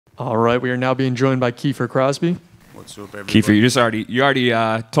All right, we are now being joined by Kiefer Crosbie. What's up, everybody? Kiefer, you already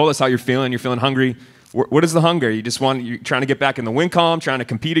told us how you're feeling. You're feeling hungry. What is the hunger? You're trying to get back in the win column, trying to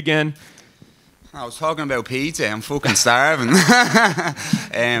compete again? I was talking about pizza. I'm fucking starving.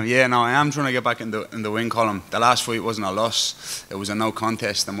 Yeah, no, I am trying to get back in the win column. The last fight wasn't a loss. It was a no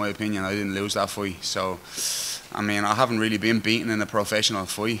contest, in my opinion. I didn't lose that fight. So, I mean, I haven't really been beaten in a professional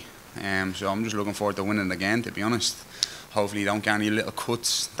fight. So I'm just looking forward to winning again, to be honest. Hopefully, don't get any little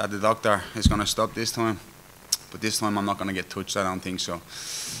cuts that the doctor is going to stop this time. But this time, I'm not going to get touched, I don't think so.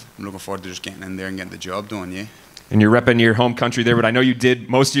 I'm looking forward to just getting in there and getting the job done, yeah. And you're repping your home country there, but I know you did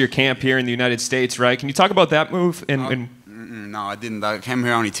most of your camp here in the United States, right? Can you talk about that move? No, I didn't. I came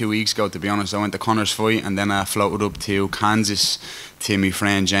here only 2 weeks ago, to be honest. I went to Connor's fight, and then I floated up to Kansas to my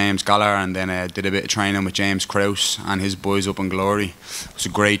friend James Gallagher, and then did a bit of training with James Krause and his boys up in Glory. It was a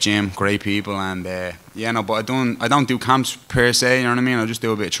great gym, great people, and yeah, no, but I don't do camps per se, you know what I mean? I just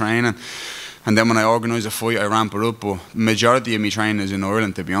do a bit of training. And then when I organise a fight, I ramp it up. But majority of my training is in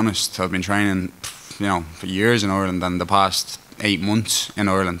Ireland, to be honest. I've been training, you know, for years in Ireland, and the past 8 months in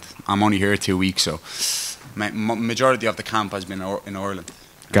Ireland. I'm only here 2 weeks, so majority of the camp has been in Ireland.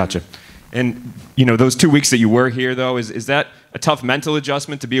 Gotcha. And you know, those 2 weeks that you were here, though, is that a tough mental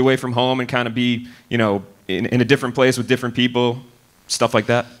adjustment to be away from home and kind of be, you know, in a different place with different people, stuff like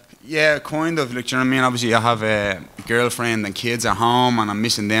that? Yeah, kind of. Like, do you know what I mean? Obviously, I have a girlfriend and kids at home, and I'm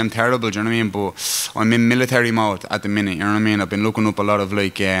missing them terrible. Do you know what I mean? But I'm in military mode at the minute. You know what I mean? I've been looking up a lot of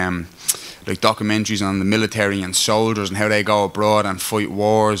like documentaries on the military and soldiers and how they go abroad and fight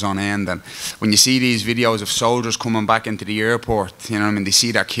wars on end. And when you see these videos of soldiers coming back into the airport, you know what I mean? They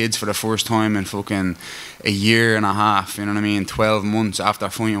see their kids for the first time in fucking a year and a half. You know what I mean? 12 months after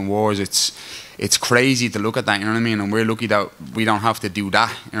fighting wars. It's crazy to look at that, you know what I mean? And we're lucky that we don't have to do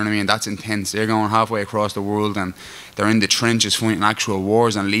that, you know what I mean? That's intense. They're going halfway across the world and they're in the trenches fighting actual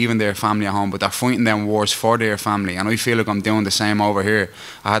wars and leaving their family at home, but they're fighting them wars for their family. And I feel like I'm doing the same over here.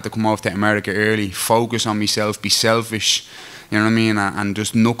 I had to come off to America early, focus on myself, be selfish, you know what I mean? And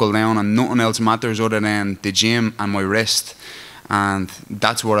just knuckle down, and nothing else matters other than the gym and my rest. And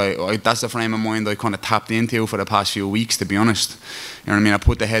that's what that's the frame of mind I kind of tapped into for the past few weeks, to be honest. You know what I mean? I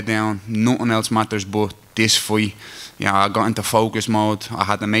put the head down, nothing else matters but this fight. You know, I got into focus mode, I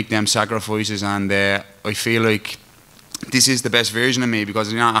had to make them sacrifices, and I feel like this is the best version of me,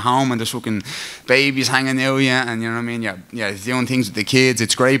 because you're not at home and there's fucking babies hanging out, yeah, and you know what I mean? Yeah, doing things with the kids,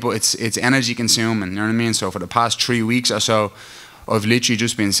 it's great, but it's energy consuming, you know what I mean? So for the past 3 weeks or so, I've literally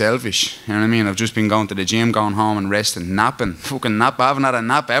just been selfish, you know what I mean? I've just been going to the gym, going home and resting, napping, fucking nap. I haven't had a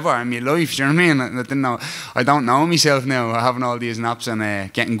nap ever in my life, you know what I mean? I don't know myself now, having all these naps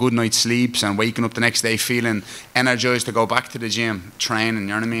and getting good night's sleeps and waking up the next day feeling energised to go back to the gym, training, you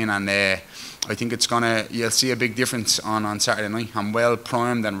know what I mean? And I think you'll see a big difference on Saturday night. I'm well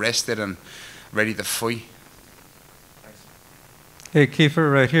primed and rested and ready to fight. Hey,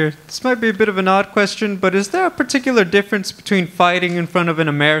 Kiefer, right here. This might be a bit of an odd question, but is there a particular difference between fighting in front of an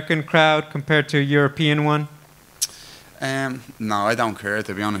American crowd compared to a European one? No, I don't care,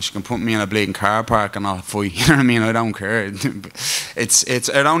 to be honest. You can put me in a bleeding car park and I'll fight, you know what I mean? I don't care.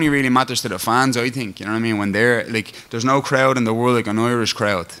 It only really matters to the fans, I think, you know what I mean? When they're, like, there's no crowd in the world like an Irish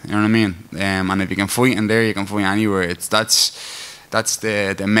crowd, you know what I mean? And if you can fight in there, you can fight anywhere. That's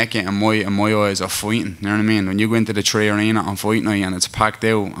the mecca in my eyes of fighting, you know what I mean? When you go into the Tree Arena on fight night and it's packed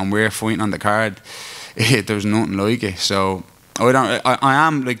out and we're fighting on the card, there's nothing like it. So I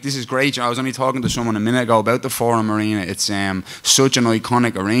am, like, this is great. I was only talking to someone a minute ago about the Forum Arena. It's such an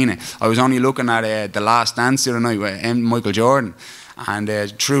iconic arena. I was only looking at The Last Dance the other night with Michael Jordan. And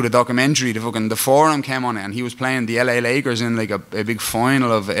through the documentary, the Forum came on it, and he was playing the LA Lakers in like a big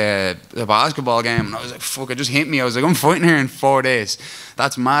final of a basketball game. And I was like, fuck, it just hit me. I was like, I'm fighting here in 4 days.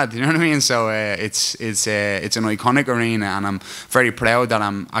 That's mad, you know what I mean? So it's an iconic arena, and I'm very proud that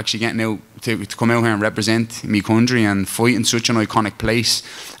I'm actually getting out to come out here and represent my country and fight in such an iconic place.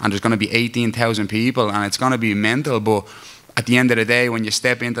 And there's going to be 18,000 people, and it's going to be mental, but at the end of the day, when you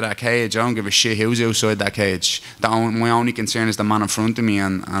step into that cage, I don't give a shit who's outside that cage. My only concern is the man in front of me,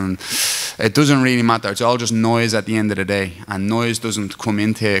 and it doesn't really matter. It's all just noise at the end of the day, and noise doesn't come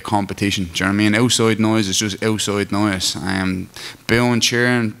into competition. Do you know what I mean? Outside noise is just outside noise. Booing,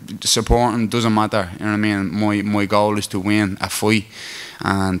 cheering, supporting, doesn't matter. You know what I mean? My goal is to win a fight.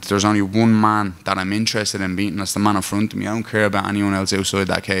 And there's only one man that I'm interested in beating. That's the man in front of me. I don't care about anyone else outside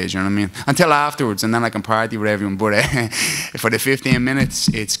that cage, you know what I mean? Until afterwards, and then I can party with everyone. But for the 15 minutes,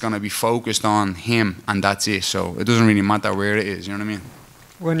 it's going to be focused on him, and that's it. So it doesn't really matter where it is, you know what I mean?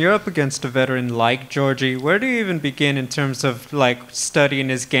 When you're up against a veteran like Georgi, where do you even begin in terms of like studying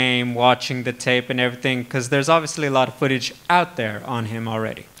his game, watching the tape and everything? Because there's obviously a lot of footage out there on him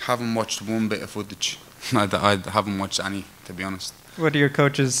already. Haven't watched one bit of footage. I haven't watched any, to be honest. What do your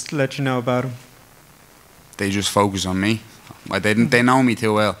coaches let you know about him? They just focus on me. They know me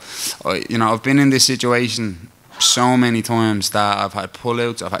too well. I've been in this situation so many times that I've had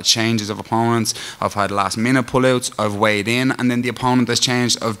pullouts, I've had changes of opponents, I've had last minute pullouts, I've weighed in and then the opponent has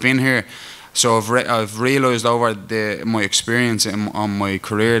changed. I've been here, so I've realised over my experience on my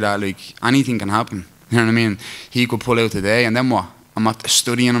career that like anything can happen. You know what I mean? He could pull out today and then what? I'm not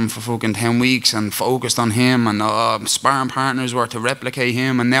studying him for fucking 10 weeks and focused on him and sparring partners were to replicate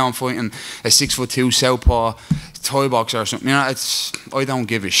him, and now I'm fighting a 6'2" southpaw Thai boxer or something. I don't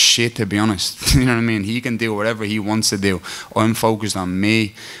give a shit, to be honest. You know what I mean? He can do whatever he wants to do. I'm focused on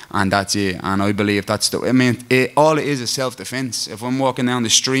me, and that's it. And I believe that's all it is self-defense. If I'm walking down the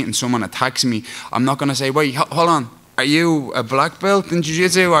street and someone attacks me, I'm not gonna say, wait, hold on, are you a black belt in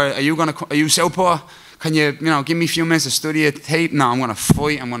jiu-jitsu, or are you southpaw? Can you give me a few minutes to study a tape? No, I'm going to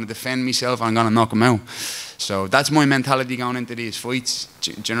fight, I'm going to defend myself, and I'm going to knock him out. So that's my mentality going into these fights.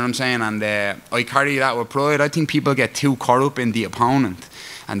 Do you know what I'm saying? And I carry that with pride. I think people get too caught up in the opponent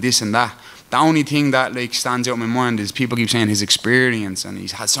and this and that. The only thing that like stands out in my mind is people keep saying his experience, and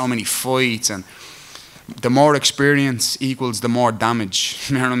he's had so many fights, and the more experience equals the more damage.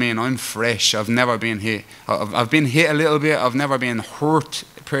 You know what I mean? I'm fresh. I've never been hit. I've been hit a little bit. I've never been hurt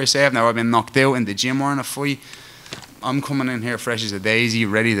per se. I've never been knocked out in the gym or in a fight. I'm coming in here fresh as a daisy,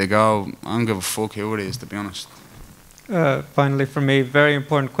 ready to go. I don't give a fuck who it is, to be honest. Finally, for me, very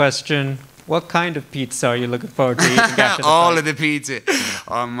important question. What kind of pizza are you looking forward to eating after the All fight? of the pizza.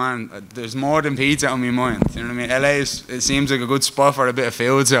 Oh man, there's more than pizza on my mind. You know what I mean? LA it seems like a good spot for a bit of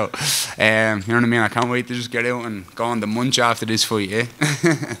food, so you know what I mean? I can't wait to just get out and go on the munch after this fight, yeah?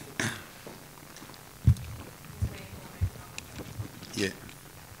 Yeah.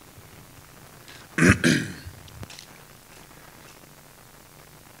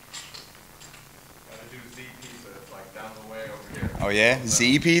 Oh yeah?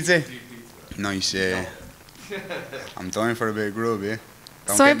 Z pizza? Nice, yeah. I'm dying for a bit of grub, yeah.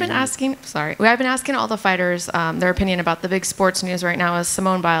 So I've been asking all the fighters their opinion about the big sports news right now is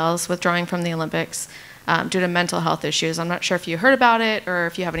Simone Biles withdrawing from the Olympics due to mental health issues. I'm not sure if you heard about it or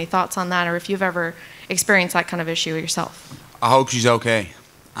if you have any thoughts on that or if you've ever experienced that kind of issue yourself. I hope she's okay,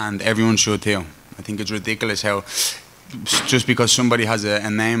 and everyone should too. I think it's ridiculous how just because somebody has a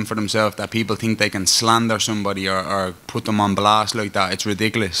name for themselves that people think they can slander somebody or put them on blast like that. It's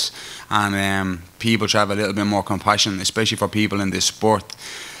ridiculous, and people should have a little bit more compassion, especially for people in this sport.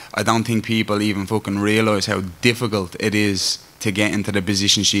 I don't think people even fucking realise how difficult it is to get into the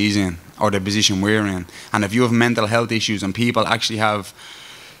position she's in or the position we're in. And if you have mental health issues and people actually have,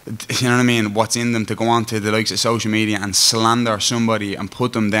 you know what I mean, what's in them to go on to the likes of social media and slander somebody and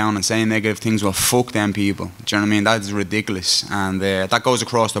put them down and say negative things, well, fuck them people. Do you know what I mean? That is ridiculous. And that goes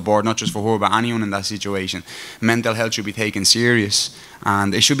across the board, not just for her, but anyone in that situation. Mental health should be taken serious.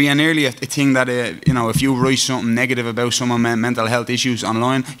 And it should be nearly a thing that, if you write something negative about someone's mental health issues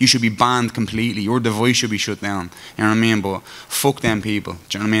online, you should be banned completely. Your device should be shut down. You know what I mean? But fuck them people.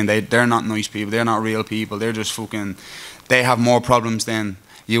 Do you know what I mean? They're not nice people. They're not real people. They're just fucking, they have more problems than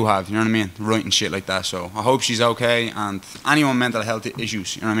you have, you know what I mean, writing shit like that. So I hope she's okay, and anyone with mental health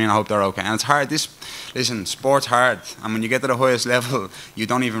issues, you know what I mean, I hope they're okay. And it's hard, listen, sport's hard, and when you get to the highest level, you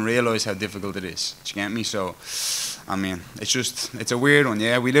don't even realise how difficult it is. Do you get me? So, I mean, it's a weird one,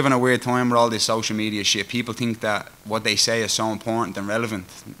 yeah. We live in a weird time with all this social media shit. People think that what they say is so important and relevant.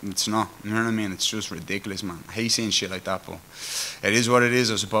 It's not, you know what I mean? It's just ridiculous, man. I hate seeing shit like that, but it is what it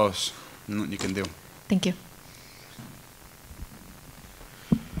is, I suppose. Nothing you can do. Thank you.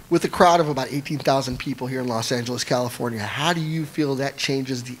 With a crowd of about 18,000 people here in Los Angeles, California, how do you feel that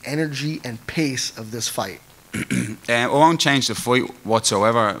changes the energy and pace of this fight? It won't change the fight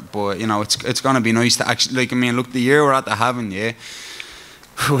whatsoever, but it's going to be nice to actually, look, the year we're at the having, yeah,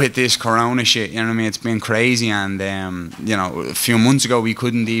 with this corona shit, you know what I mean, it's been crazy. And a few months ago we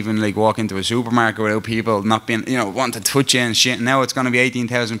couldn't even walk into a supermarket without people not being, wanting to touch you and shit. Now it's going to be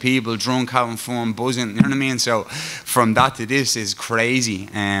 18,000 people drunk, having fun, buzzing, you know what I mean? So from that to this is crazy.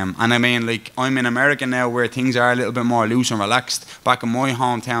 And I mean, I'm in America now where things are a little bit more loose and relaxed. Back in my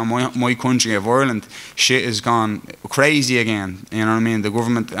hometown, my country of Ireland, shit has gone crazy again, you know what I mean? The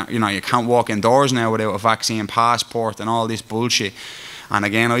government, you can't walk indoors now without a vaccine passport and all this bullshit. And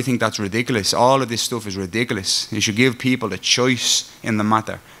again, I think that's ridiculous. All of this stuff is ridiculous. You should give people a choice in the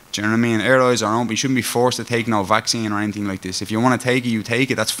matter. Do you know what I mean? Our eyes are open. You shouldn't be forced to take no vaccine or anything like this. If you want to take it, you take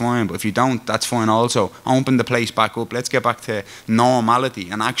it. That's fine. But if you don't, that's fine also. Open the place back up. Let's get back to normality.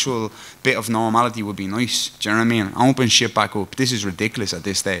 An actual bit of normality would be nice. Do you know what I mean? Open shit back up. This is ridiculous at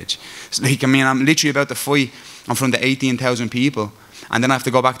this stage. It's like, I mean, I'm literally about to fight in front of 18,000 people, and then I have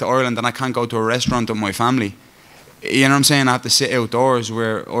to go back to Ireland, and I can't go to a restaurant with my family. You know what I'm saying? I have to sit outdoors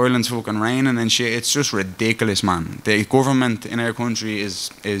where Ireland's fucking raining and shit. It's just ridiculous, man. The government in our country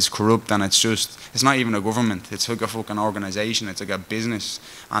is corrupt, and it's not even a government. It's like a fucking organisation. It's like a business,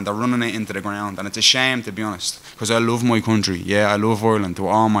 and they're running it into the ground. And it's a shame, to be honest, because I love my country. Yeah, I love Ireland with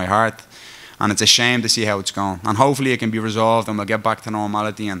all my heart, and it's a shame to see how it's going. And hopefully it can be resolved, and we'll get back to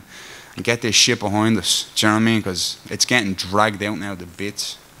normality and get this shit behind us. Do you know what I mean? Because it's getting dragged out now to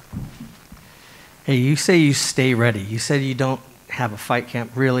bits. Hey, you say you stay ready. You said you don't have a fight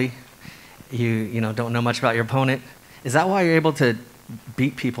camp, really. You don't know much about your opponent. Is that why you're able to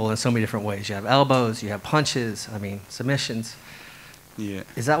beat people in so many different ways? You have elbows, you have punches, submissions. Yeah.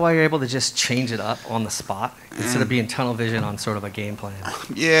 Is that why you're able to just change it up on the spot instead of being tunnel vision on sort of a game plan?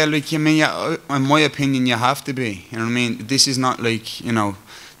 Yeah, like, in my opinion, you have to be. You know what I mean? This is not like,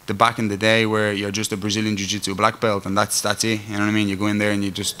 the back in the day where you're just a Brazilian Jiu-Jitsu black belt and that's it. You know what I mean? You go in there and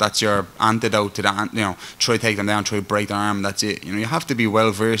that's your antidote to that. Try to take them down, try to break their arm, and that's it. You have to be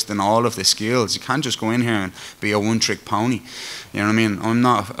well versed in all of the skills. You can't just go in here and be a one-trick pony. You know what I mean? I'm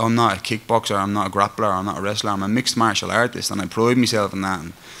not a kickboxer, I'm not a grappler, I'm not a wrestler. I'm a mixed martial artist, and I pride myself in that.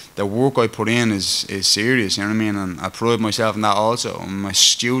 And the work I put in is serious, you know what I mean? And I pride myself in that also. I'm a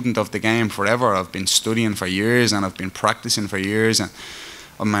student of the game forever. I've been studying for years, and I've been practicing for years. And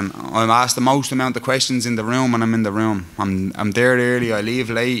I'm asked the most amount of questions in the room when I'm in the room. I'm there early, I leave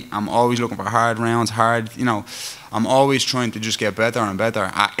late. I'm always looking for hard rounds, I'm always trying to just get better and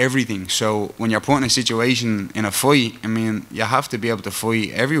better at everything. So when you're put in a situation in a fight, you have to be able to fight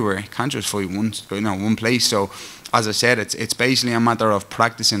everywhere. You can't just fight one place. So as I said, it's basically a matter of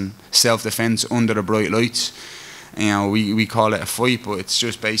practicing self-defense under the bright lights. We call it a fight, but it's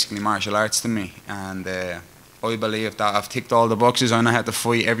just basically martial arts to me. And I believe that I've ticked all the boxes. I know how to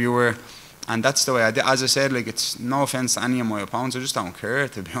fight everywhere, and that's the way I did. As I said, like, it's no offense to any of my opponents. I just don't care,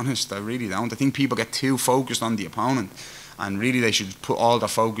 to be honest. I really don't. I think people get too focused on the opponent, and really they should put all their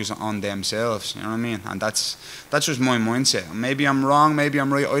focus on themselves. You know what I mean? And that's just my mindset. Maybe I'm wrong, maybe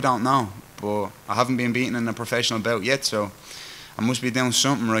I'm right. I don't know, but I haven't been beaten in a professional bout yet, so I must be doing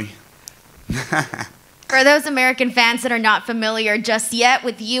something right. For those American fans that are not familiar just yet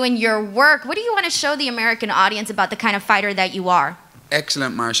with you and your work, what do you want to show the American audience about the kind of fighter that you are?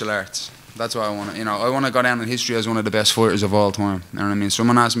 Excellent martial arts. That's what I want to, I want to go down in history as one of the best fighters of all time. You know what I mean?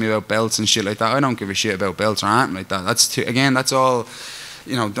 Someone asked me about belts and shit like that. I don't give a shit about belts or anything like that. That's all,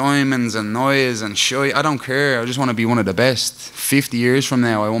 diamonds and noise and shit. I don't care. I just want to be one of the best. 50 years from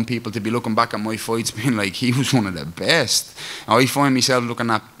now, I want people to be looking back at my fights being like, he was one of the best. I find myself looking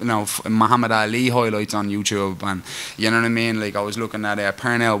at, Muhammad Ali highlights on YouTube, and you know what I mean? Like, I was looking at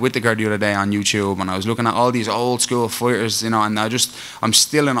Pernell Whitaker the other day on YouTube, and I was looking at all these old school fighters, and I'm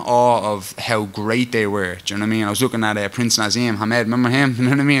still in awe of how great they were. Do you know what I mean? I was looking at Prince Nazim Hamed, remember him? You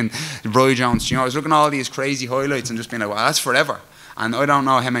know what I mean? Roy Jones, I was looking at all these crazy highlights and just being like, wow, that's forever. And I don't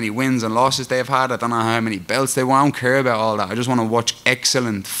know how many wins and losses they've had. I don't know how many belts they won. I don't care about all that. I just want to watch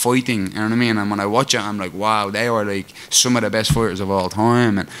excellent fighting, you know what I mean? And when I watch it, I'm like, wow, they are like some of the best fighters of all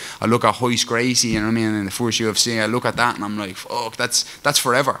time. And I look at Hoist Gracie, you know what I mean, in the first UFC. I look at that and I'm like, fuck, that's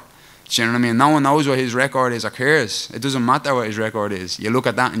forever. Do you know what I mean? No one knows what his record is or cares. It doesn't matter what his record is. You look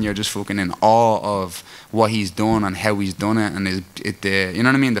at that and you're just fucking in awe of what he's done and how he's done it, and you know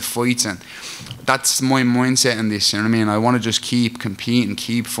what I mean, the fights. And that's my mindset in this, you know what I mean? I want to just keep competing,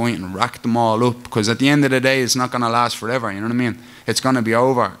 keep fighting, rack them all up, because at the end of the day, it's not going to last forever, you know what I mean? It's going to be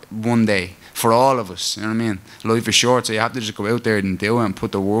over one day for all of us, you know what I mean? Life is short, so you have to just go out there and do it and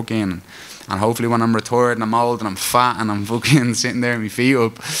put the work in. And hopefully when I'm retired and I'm old and I'm fat and I'm fucking sitting there with my feet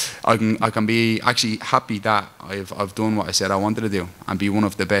up, I can be actually happy that I've done what I said I wanted to do and be one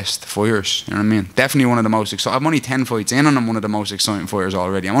of the best fighters, you know what I mean? Definitely one of the most exciting. I'm only 10 fights in and I'm one of the most exciting fighters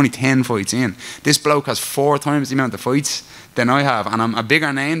already. I'm only 10 fights in. This bloke has 4 times the amount of fights than I have, and I'm a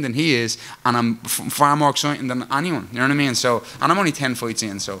bigger name than he is, and I'm far more exciting than anyone, you know what I mean? So, and I'm only 10 fights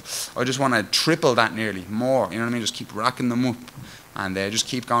in, so I just want to triple that nearly, more, you know what I mean? Just keep racking them up. And just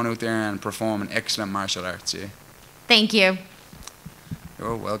keep going out there and performing excellent martial arts, yeah. Thank you.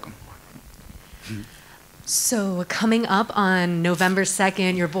 You're welcome. So coming up on November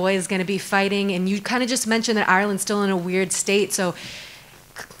 2nd, your boy is going to be fighting, and you kind of just mentioned that Ireland's still in a weird state. So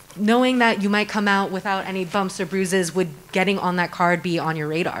knowing that you might come out without any bumps or bruises, would getting on that card be on your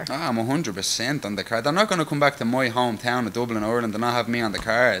radar? I'm 100% on the card. They're not going to come back to my hometown of Dublin, Ireland, and not have me on the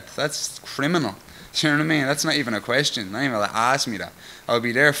card. That's criminal. Do you know what I mean? That's not even a question. Not even like, ask me that. I'll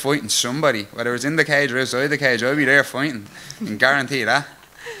be there fighting somebody, whether it's in the cage or outside the cage. I'll be there fighting. I can guarantee that.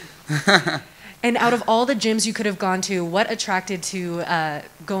 And out of all the gyms you could have gone to, what attracted to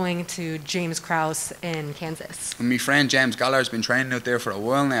going to James Krause in Kansas? My friend James Gallar's been training out there for a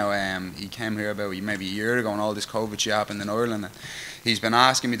while now. He came here about maybe a year ago, and all this COVID shit happened in Ireland. And he's been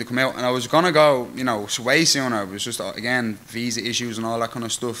asking me to come out, and I was gonna go, way sooner. It was just again visa issues and all that kind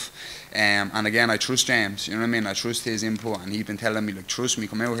of stuff. And again, I trust James. You know what I mean? I trust his input, and he's been telling me, like, trust me,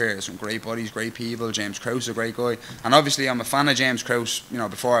 come out here. There's some great bodies, great people. James Krause is a great guy, and obviously I'm a fan of James Krause.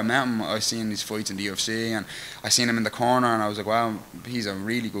 Before I met him, I seen his fights in the UFC, and I seen him in the corner, and I was like, wow, he's a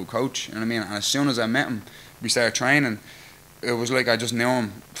really good coach. You know what I mean? And as soon as I met him, we started training. It was like I just knew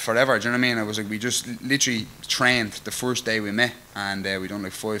him forever. Do you know what I mean? It was like we just literally trained the first day we met, and we done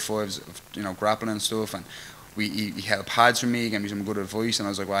like 5-5s of grappling and stuff, and he held pads for me, gave me some good advice, and I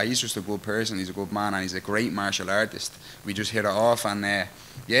was like, wow, he's just a good person, he's a good man, and he's a great martial artist. We just hit it off, and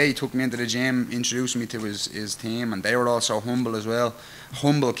he took me into the gym, introduced me to his team, and they were all so humble as well.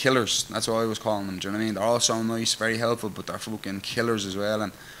 Humble killers, that's what I was calling them. Do you know what I mean? They're all so nice, very helpful, but they're fucking killers as well.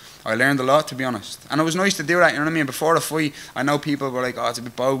 And I learned a lot, to be honest. And it was nice to do that, you know what I mean? Before the fight, I know people were like, oh, it's a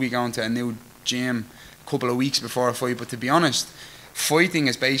bit bogey going to a new gym a couple of weeks before a fight, but to be honest, fighting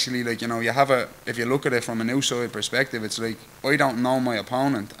is basically like, if you look at it from an outside perspective, it's like, I don't know my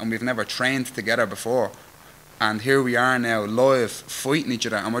opponent, and we've never trained together before. And here we are now, live, fighting each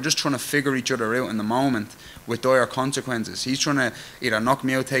other, and we're just trying to figure each other out in the moment with dire consequences. He's trying to either knock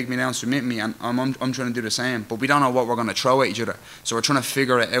me out, take me down, submit me, and I'm trying to do the same. But we don't know what we're going to throw at each other, so we're trying to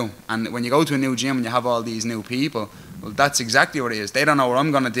figure it out. And when you go to a new gym and you have all these new people, well, that's exactly what it is. They don't know what I'm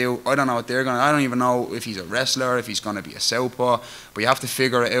going to do. I don't know what they're going to do. I don't even know if he's a wrestler, if he's going to be a southpaw. But you have to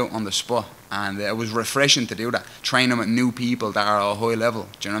figure it out on the spot. And it was refreshing to do that, training with new people that are at a high level.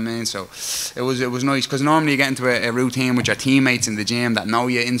 Do you know what I mean? So it was nice, because normally you get into a routine with your teammates in the gym that know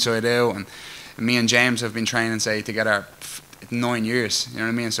you inside out. And me and James have been training, say, together 9 years. You know what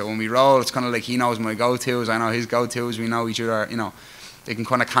I mean? So when we roll, it's kind of like he knows my go-tos, I know his go-tos. We know each other. They can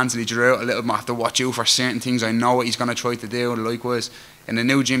kind of cancel each other out a little bit. I have to watch you for certain things. I know what he's going to try to do. Likewise, in a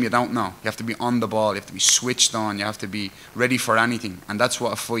new gym, you don't know. You have to be on the ball. You have to be switched on. You have to be ready for anything. And that's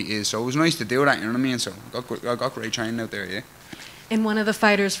what a fight is. So it was nice to do that, you know what I mean? So I got great training out there, yeah. And one of the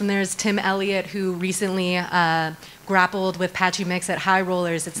fighters from there is Tim Elliott, who recently grappled with Patchy Mix at High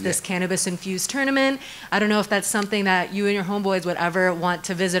Rollers. It's this cannabis-infused tournament. I don't know if that's something that you and your homeboys would ever want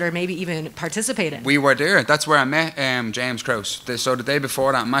to visit or maybe even participate in. We were there. That's where I met James Krause. So the day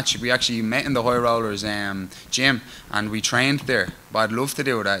before that match, we actually met in the High Rollers gym, and we trained there. But I'd love to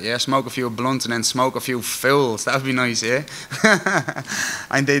do that, yeah. Smoke a few blunts and then smoke a few fouls. That would be nice, yeah.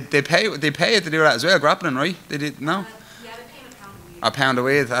 And they pay you to do that as well, grappling, right? They did, no? A pound of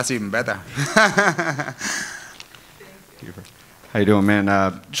weed, that's even better. How you doing, man?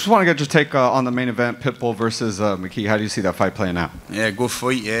 Just want to get your take on the main event, Pitbull versus McKee. How do you see that fight playing out? Yeah, good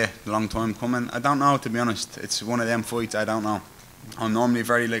fight, yeah. Long time coming. I don't know, to be honest. It's one of them fights, I don't know. I'm normally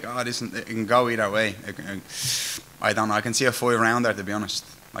very like, it can go either way. I don't know. I can see a 5-rounder, to be honest.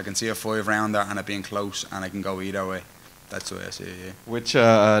 I can see a 5-rounder and it being close, and it can go either way. That's the way I see it, yeah. Which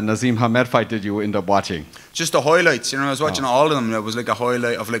Nazim Hamed fight did you end up watching? Just the highlights, I was watching all of them. It was like a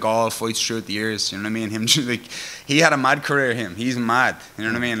highlight of like all fights throughout the years, you know what I mean? Him, like, he had a mad career, he's mad, you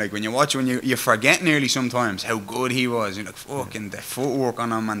know what I mean? Like when you watch, you forget nearly sometimes how good he was. You're like, fucking the footwork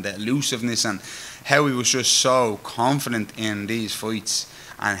on him and the elusiveness and how he was just so confident in these fights.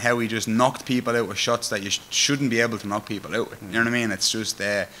 And how he just knocked people out with shots that you shouldn't be able to knock people out with. You know what I mean? It's just,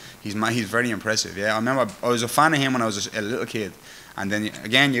 he's very impressive, yeah. I remember I was a fan of him when I was a little kid. And then,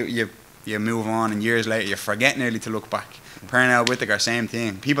 again, you move on, and years later, you forget nearly to look back. Pernell Whittaker, same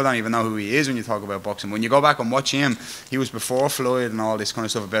thing. People don't even know who he is when you talk about boxing. When you go back and watch him, he was before Floyd and all this kind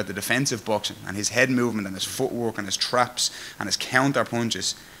of stuff about the defensive boxing and his head movement and his footwork and his traps and his counter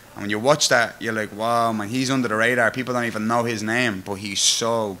punches. And when you watch that, you're like, wow, man, he's under the radar. People don't even know his name, but he's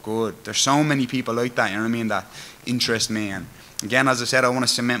so good. There's so many people like that, you know what I mean, that interest me. And again, as I said, I want to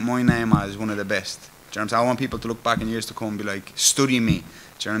cement my name as one of the best. Do you know what I'm saying? I want people to look back in years to come and be like, study me.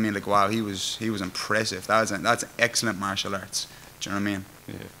 Do you know what I mean? Like, wow, he was impressive. That's excellent martial arts. Do you know what I mean?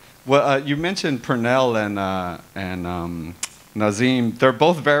 Yeah. Well, you mentioned Pernell and Nazim. They're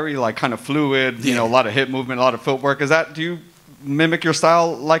both very, like, kind of fluid, you know, a lot of hip movement, a lot of footwork. Do you mimic your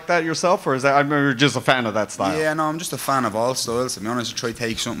style like that yourself, or is that, I mean, you're just a fan of that style? Yeah, no, I'm just a fan of all styles. To be honest, I try to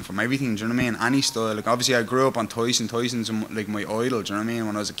take something from everything. Do you know what I mean? Any style. Like obviously, I grew up on Tyson. Tyson's like my idol. Do you know what I mean?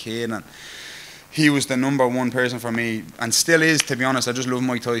 When I was a kid, and he was the #1 person for me, and still is. To be honest, I just love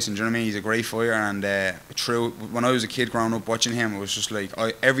Mike Tyson. Do you know what I mean? He's a great fighter, and when I was a kid growing up watching him, it was just like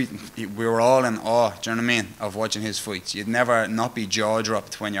we were all in awe. Do you know what I mean? Of watching his fights, you'd never not be jaw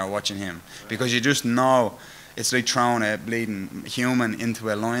dropped when you're watching him, because you just know. It's like throwing a bleeding human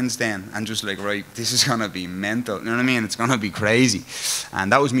into a lion's den and just like, right, this is going to be mental. You know what I mean? It's going to be crazy. And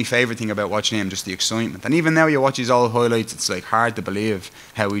that was my favourite thing about watching him, just the excitement. And even now you watch his old highlights, it's like hard to believe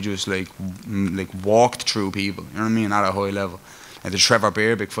how he just like walked through people. You know what I mean? At a high level. Like the Trevor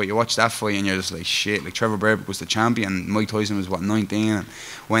Berbick fight, you watch that fight and you're just like, shit. Like Trevor Berbick was the champion. Mike Tyson was, 19, and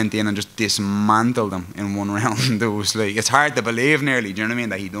went in and just dismantled him in one round. It was like, it's hard to believe nearly, do you know what I mean,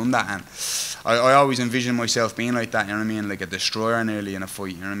 that he done that. And I always envision myself being like that, you know what I mean, like a destroyer nearly in a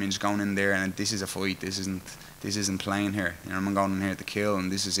fight, you know what I mean, just going in there and this is a fight, this isn't playing here, you know, I'm going in here to kill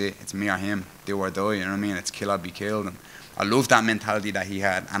and this is it, it's me or him, do or die, you know what I mean, it's kill or be killed. And I love that mentality that he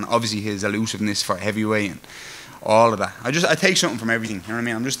had, and obviously his elusiveness for heavyweight and all of that. I take something from everything, you know what I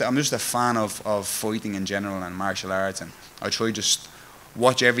mean, I'm just a fan of fighting in general and martial arts, and I try just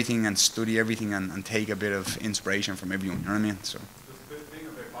watch everything and study everything and take a bit of inspiration from everyone, you know what I mean, so.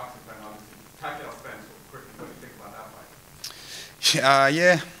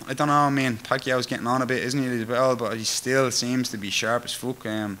 Yeah, I don't know. I mean, Pacquiao's getting on a bit, isn't he, as well? But he still seems to be sharp as fuck.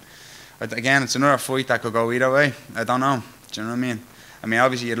 Again, it's another fight that could go either way. I don't know. Do you know what I mean? I mean,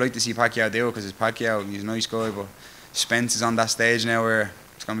 obviously, you'd like to see Pacquiao do it because it's Pacquiao. He's a nice guy, but Spence is on that stage now where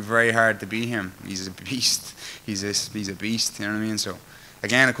it's going to be very hard to beat him. He's a beast. He's a beast. You know what I mean? So,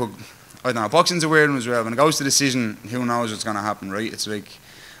 again, it could. I don't know. Boxing's a weird one as well. When it goes to decision, who knows what's going to happen, right? It's like,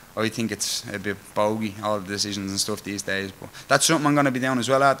 I think it's a bit bogey, all the decisions and stuff these days. But that's something I'm going to be down as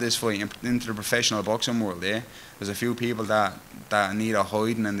well at this fight, into the professional boxing world, yeah? There's a few people that need a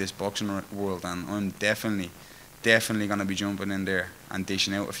hiding in this boxing world, and I'm definitely going to be jumping in there and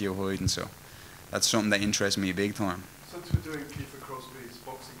dishing out a few hiding. So that's something that interests me big time. Since we're doing Kiefer Crosbie's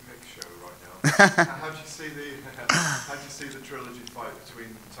boxing pick show right now, how do you see the trilogy fight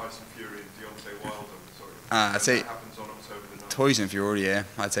between Tyson Fury and Deontay Wilder? I'd say happens on October the 9th. Tyson Fury, yeah.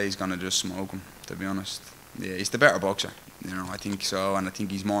 I'd say he's going to just smoke him, to be honest. Yeah, he's the better boxer, you know, I think so, and I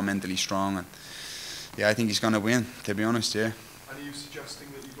think he's more mentally strong, and yeah, I think he's going to win, to be honest, yeah. And are you suggesting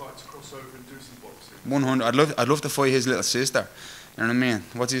that you'd like to cross over and do some boxing? 100. I'd love to fight his little sister. You know what I mean?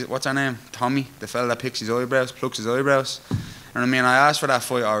 What's her name? Tommy, the fella that plucks his eyebrows. You know what I mean? I asked for that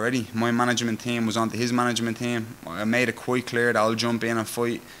fight already. My management team was onto his management team. I made it quite clear that I'll jump in and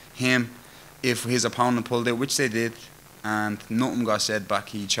fight him if his opponent pulled out, which they did, and nothing got said back.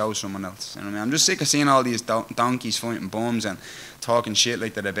 He chose someone else. You know what I mean? I'm just sick of seeing all these donkeys fighting bums and talking shit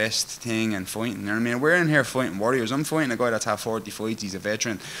like they're the best thing and fighting. You know what I mean? We're in here fighting warriors. I'm fighting a guy that's had 40 fights. He's a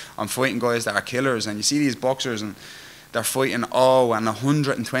veteran. I'm fighting guys that are killers, and you see these boxers and they're fighting and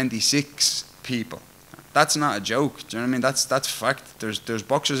 126 people. That's not a joke. Do you know what I mean? That's fact. There's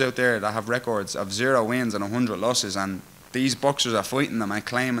boxers out there that have records of 0 wins and 100 losses, and these boxers are fighting them and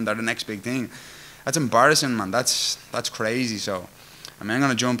claiming they're the next big thing. That's embarrassing, man. That's crazy. So, I mean, I'm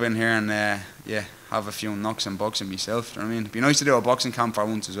gonna jump in here and have a few knocks and boxing myself. You know what I mean? It'd be nice to do a boxing camp for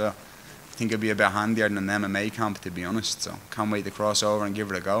once as well. I think it'd be a bit handier than an MMA camp, to be honest. So, can't wait to cross over and give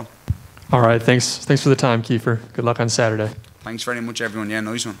it a go. All right, thanks for the time, Kiefer. Good luck on Saturday. Thanks very much, everyone. Yeah,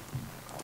 nice one.